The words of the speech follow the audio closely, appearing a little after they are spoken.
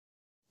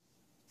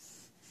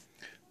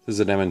This is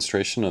a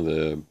demonstration of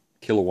the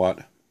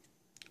kilowatt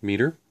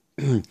meter.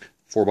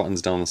 4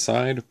 buttons down the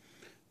side.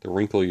 The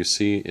wrinkle you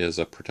see is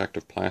a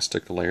protective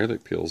plastic layer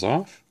that peels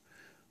off.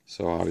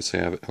 So obviously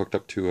I have it hooked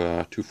up to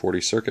a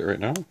 240 circuit right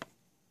now.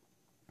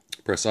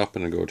 Press up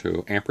and it'll go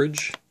to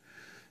amperage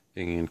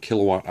and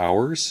kilowatt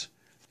hours.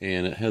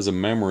 And it has a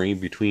memory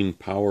between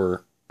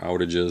power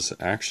outages.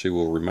 It actually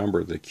will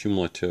remember the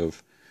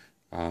cumulative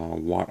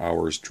watt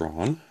hours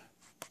drawn,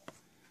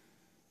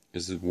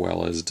 as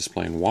well as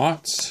displaying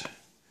watts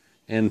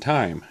and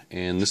time.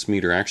 And this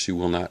meter actually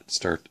will not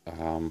start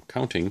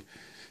counting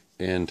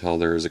until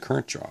there is a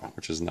current draw,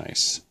 which is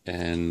nice.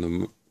 And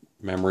the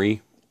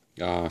memory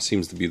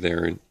seems to be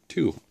there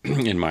too,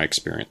 in my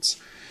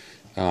experience.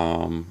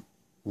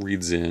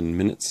 Reads in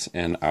minutes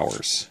and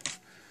hours.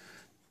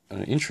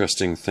 An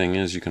interesting thing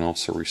is you can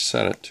also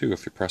reset it too.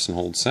 If you press and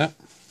hold set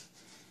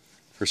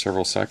for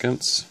several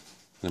seconds,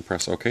 then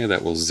press OK,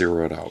 that will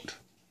zero it out.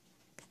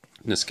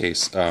 In this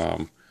case,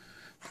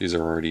 these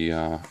are already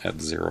at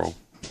 0.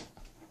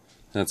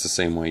 That's the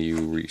same way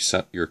you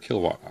reset your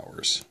kilowatt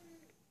hours.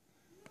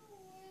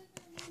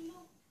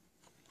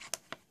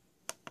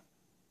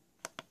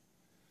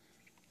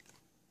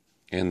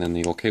 And then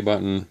the OK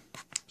button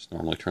just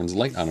normally turns the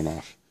light on and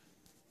off.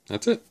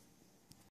 That's it.